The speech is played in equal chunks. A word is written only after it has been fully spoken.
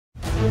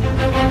What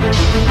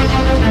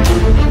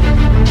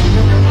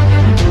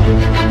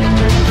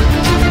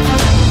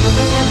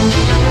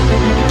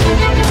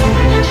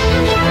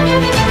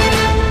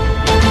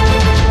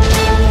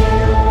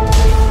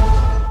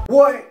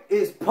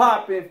is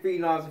poppin',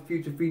 phenoms and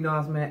future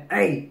phenoms, man?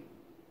 Hey,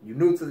 you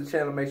new to the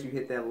channel, make sure you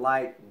hit that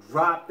like,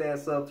 drop that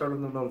sub, turn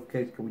on the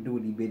notifications, because we do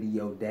the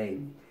video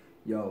daily.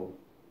 Yo,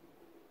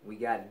 we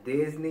got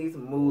Disney's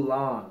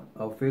Mulan,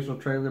 official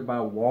trailer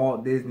by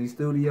Walt Disney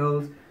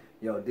Studios.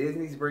 Yo,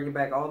 Disney's bringing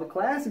back all the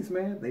classics,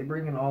 man. They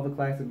bringing all the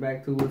classics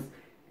back to us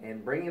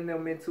and bringing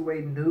them into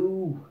a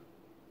new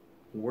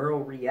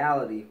world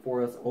reality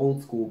for us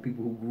old school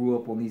people who grew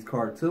up on these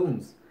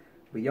cartoons.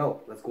 But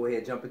yo, let's go ahead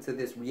and jump into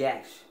this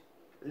reaction.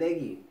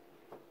 Leggy.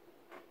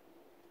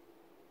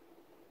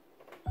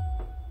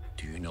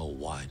 Do you know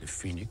why the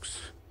Phoenix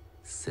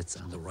sits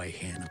on the right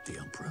hand of the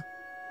Emperor?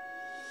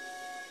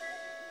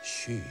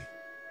 She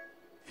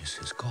is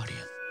his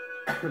guardian,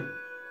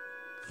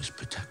 his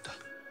protector.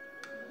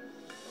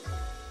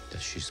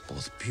 That she's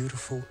both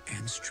beautiful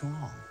and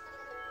strong.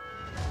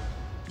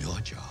 Your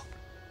job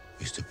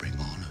is to bring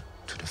honor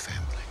to the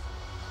family.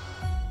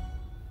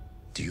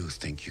 Do you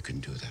think you can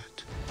do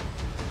that?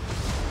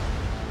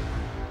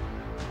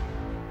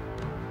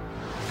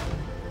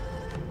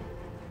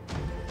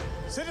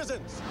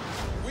 Citizens,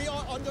 we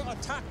are under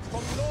attack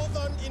from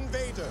northern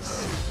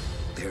invaders.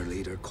 Their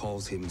leader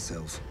calls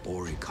himself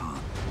Ori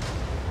Khan.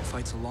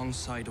 Fights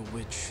alongside a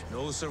witch.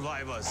 No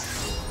survivors.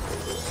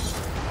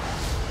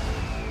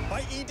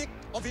 By edict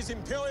of His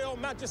Imperial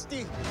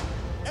Majesty,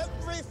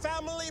 every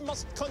family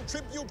must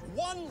contribute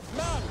one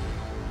man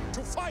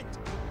to fight.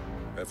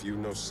 Have you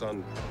no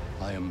son?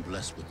 I am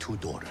blessed with 2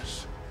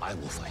 daughters. I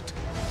will fight.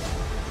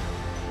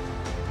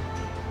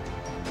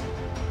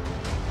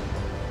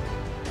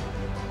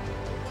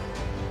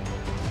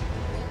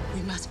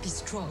 We must be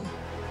strong.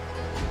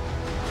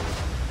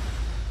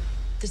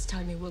 This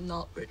time he will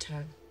not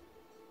return.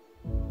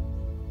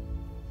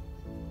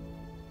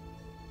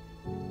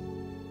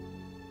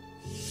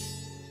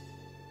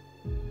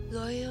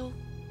 Loyal,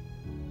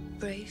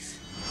 brave,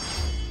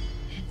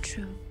 and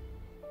true.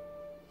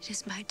 It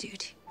is my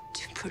duty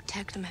to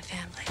protect my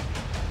family.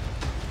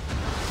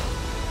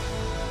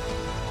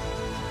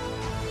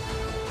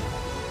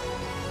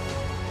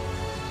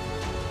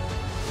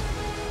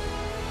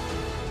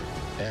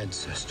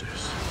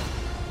 Ancestors,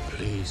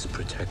 please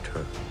protect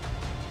her.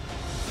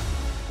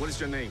 What is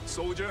your name,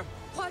 soldier?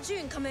 Hua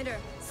Jun, Commander,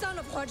 son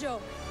of Hua Zhou.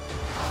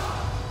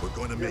 We're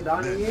going to make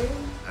men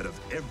out of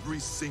every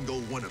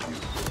single one of you.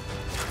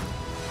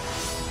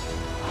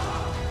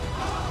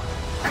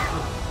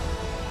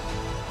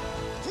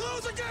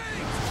 Close the gate!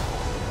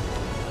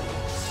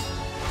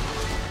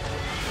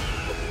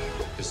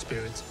 The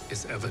spirit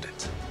is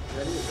evident,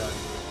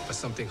 but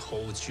something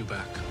holds you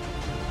back.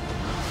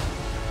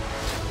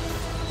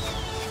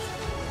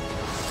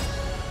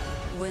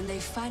 When they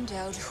find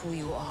out who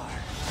you are,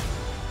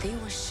 they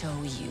will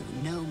show you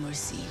no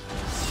mercy.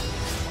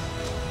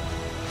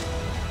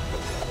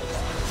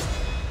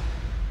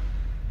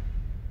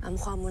 I'm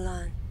Hua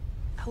Mulan.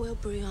 I will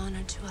bring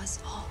honor to us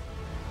all.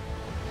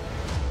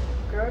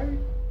 Okay.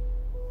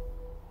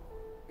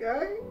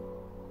 Okay.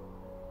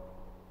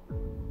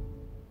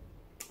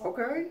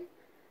 Okay.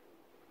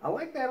 I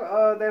like that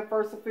that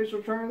first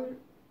official trailer.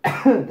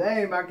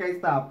 Damn, I can't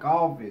stop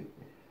coughing.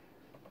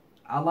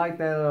 I like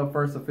that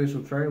first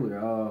official trailer.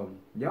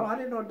 Yo, I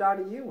didn't know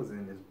Donnie Yen was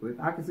in this, but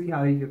I can see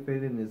how he could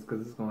fit in this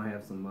because it's gonna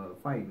have some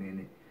fighting in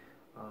it.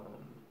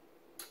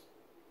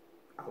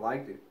 I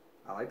liked it.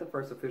 I like the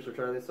first official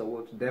trailer, so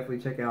we'll definitely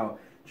check out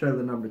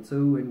trailer number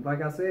 2. And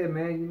like I said,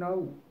 man, you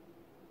know,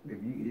 if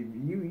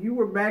you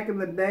were back in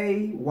the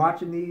day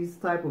watching these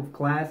type of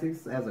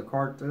classics as a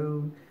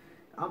cartoon,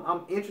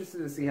 I'm interested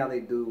to see how they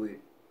do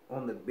it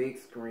on the big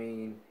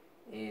screen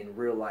in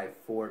real life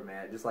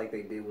format, just like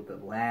they did with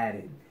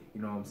Aladdin.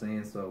 You know what I'm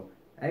saying? So,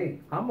 hey,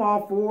 I'm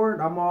all for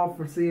it. I'm all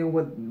for seeing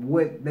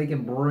what they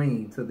can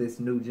bring to this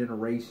new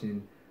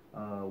generation,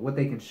 what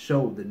they can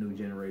show the new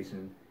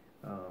generation.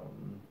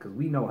 Because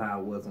we know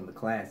how it was on the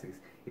classics.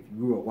 If you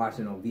grew up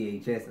watching on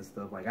VHS and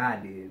stuff like I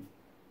did,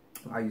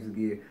 I used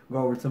to go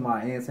over to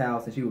my aunt's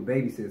house and she would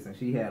babysit, and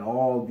she had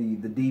all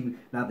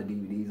not the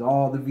DVDs,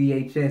 all the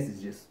VHSs,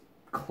 just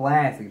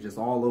classics, just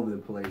all over the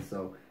place.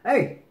 So,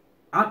 hey,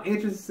 I'm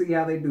interested to see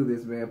how they do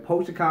this, man.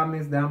 Post your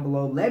comments down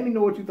below. Let me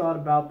know what you thought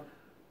about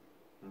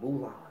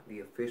Mulan, the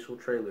official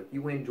trailer. If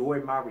you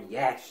enjoyed my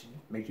reaction,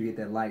 make sure you hit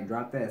that like,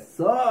 drop that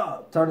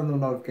sub, turn on the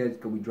notifications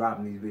because we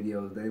dropping these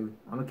videos daily.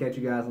 I'm going to catch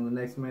you guys on the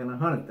next, man.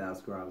 100,000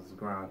 subscribers is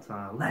grind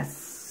time.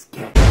 Let's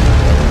get it.